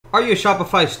Are you a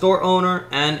Shopify store owner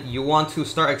and you want to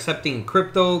start accepting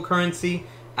cryptocurrency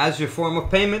as your form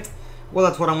of payment? Well,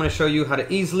 that's what I'm going to show you how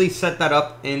to easily set that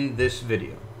up in this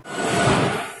video.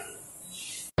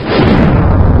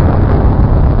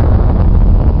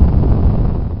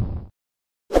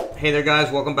 Hey there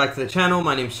guys, welcome back to the channel.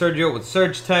 My name is Sergio with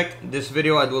Surge Tech. This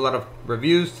video I do a lot of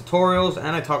reviews, tutorials,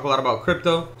 and I talk a lot about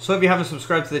crypto. So if you haven't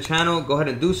subscribed to the channel, go ahead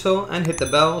and do so and hit the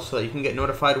bell so that you can get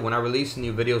notified when I release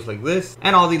new videos like this.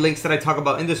 And all the links that I talk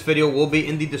about in this video will be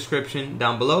in the description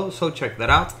down below, so check that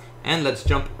out. And let's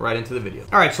jump right into the video.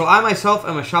 Alright, so I myself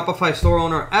am a Shopify store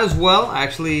owner as well. I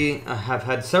actually have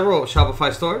had several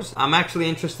Shopify stores. I'm actually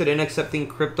interested in accepting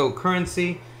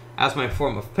cryptocurrency as my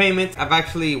form of payment. I've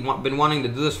actually been wanting to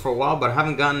do this for a while, but I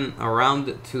haven't gotten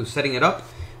around to setting it up.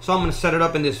 So I'm going to set it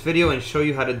up in this video and show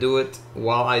you how to do it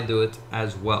while I do it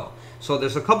as well. So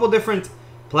there's a couple different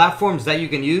platforms that you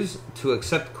can use to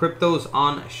accept cryptos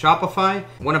on Shopify.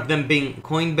 One of them being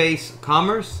Coinbase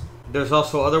Commerce. There's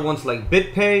also other ones like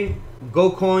BitPay,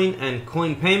 Dogecoin, and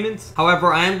Coin Payments.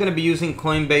 However, I am going to be using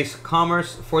Coinbase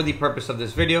Commerce for the purpose of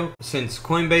this video, since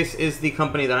Coinbase is the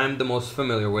company that I'm the most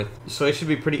familiar with. So it should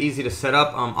be pretty easy to set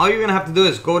up. All you're going to have to do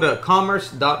is go to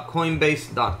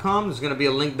commerce.coinbase.com. There's going to be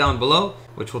a link down below,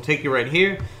 which will take you right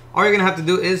here. All you're going to have to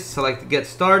do is select Get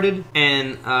Started,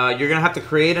 and you're going to have to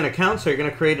create an account. So you're going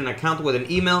to create an account with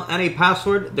an email and a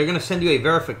password. They're going to send you a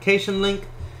verification link.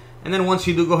 And then once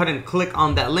you do, go ahead and click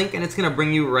on that link and it's going to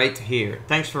bring you right here.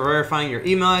 Thanks for verifying your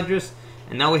email address.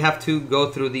 And now we have to go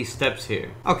through these steps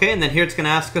here. Okay, and then here it's going to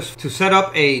ask us to set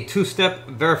up a two-step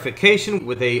verification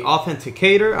with a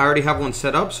authenticator. I already have one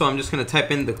set up, so I'm just going to type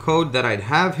in the code that I'd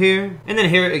have here. And then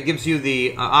here it gives you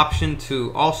the option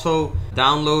to also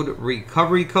download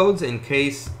recovery codes in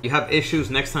case you have issues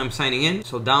next time signing in.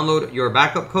 So download your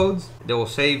backup codes. They will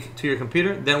save to your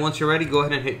computer. Then once you're ready, go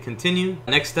ahead and hit continue.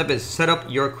 Next step is set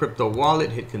up your crypto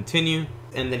wallet. Hit continue.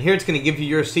 And then here it's going to give you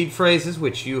your seed phrases,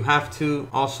 which you have to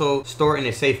also store in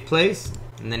a safe place.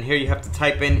 And then here you have to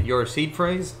type in your seed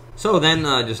phrase. So then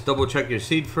just double check your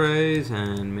seed phrase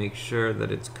and make sure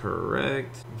that it's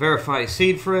correct. Verify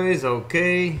seed phrase.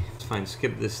 Okay, it's fine.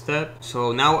 Skip this step.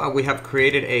 So now we have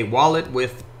created a wallet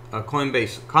with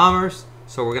Coinbase Commerce.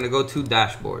 So we're going to go to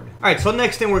dashboard. All right, so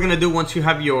next thing we're going to do once you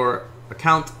have your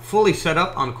account fully set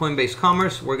up on Coinbase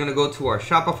Commerce, we're going to go to our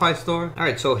Shopify store. All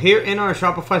right, so here in our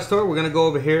Shopify store, we're going to go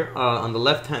over here on the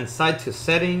left hand side to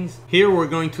settings. Here we're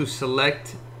going to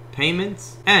select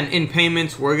payments, and in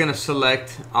payments we're going to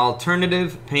select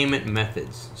alternative payment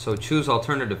methods. So choose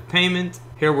alternative payment.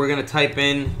 Here we're going to type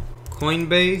in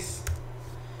Coinbase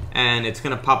and it's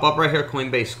going to pop up right here,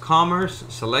 Coinbase Commerce.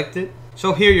 Select it.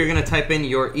 So here you're going to type in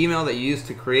your email that you used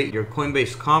to create your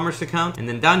Coinbase Commerce account. And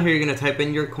then down here you're going to type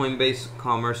in your Coinbase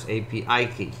Commerce API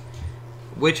key,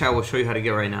 which I will show you how to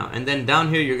get right now. And then down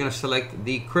here you're going to select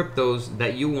the cryptos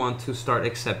that you want to start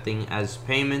accepting as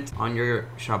payment on your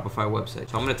Shopify website.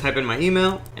 So I'm going to type in my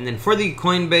email. And then for the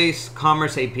Coinbase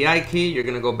Commerce API key, you're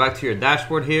going to go back to your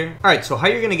dashboard here. All right, so how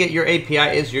you're going to get your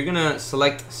API is you're going to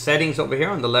select settings over here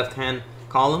on the left hand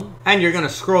column. And you're going to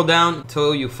scroll down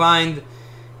until you find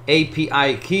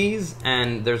API keys,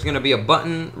 and there's going to be a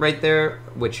button right there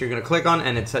which you're going to click on,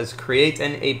 and it says create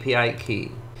an API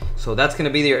key. So that's going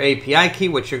to be your API key,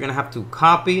 which you're going to have to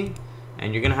copy,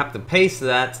 and you're going to have to paste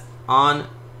that on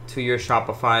to your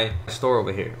Shopify store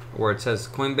over here where it says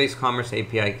Coinbase Commerce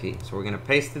API key. So we're going to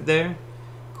paste it there.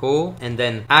 Cool. And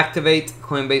then activate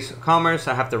Coinbase Commerce.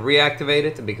 I have to reactivate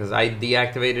it because I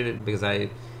deactivated it because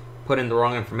I put in the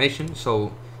wrong information.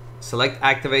 So select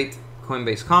activate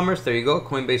Coinbase Commerce. There you go.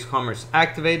 Coinbase Commerce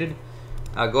activated.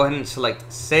 Go ahead and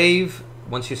select save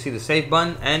once you see the save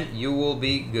button, and you will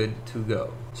be good to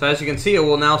go. So as you can see, it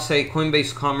will now say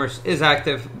Coinbase Commerce is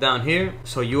active down here.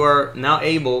 So you are now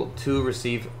able to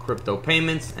receive crypto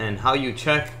payments, and how you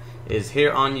check is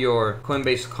here on your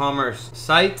Coinbase Commerce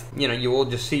site. You know, you will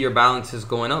just see your balances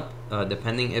going up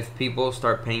depending if people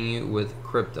start paying you with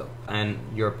crypto. And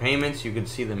your payments, you can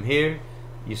see them here.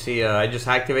 You see, I just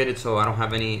activated, so I don't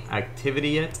have any activity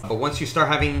yet. But once you start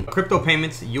having crypto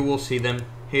payments, you will see them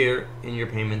here in your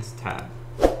payments tab.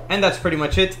 And that's pretty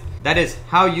much it. That is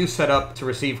how you set up to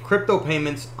receive crypto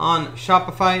payments on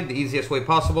Shopify the easiest way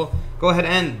possible. Go ahead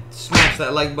and smash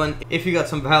that like button if you got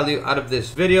some value out of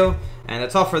this video. And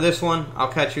that's all for this one.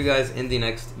 I'll catch you guys in the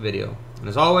next video. And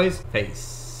as always,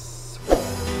 peace.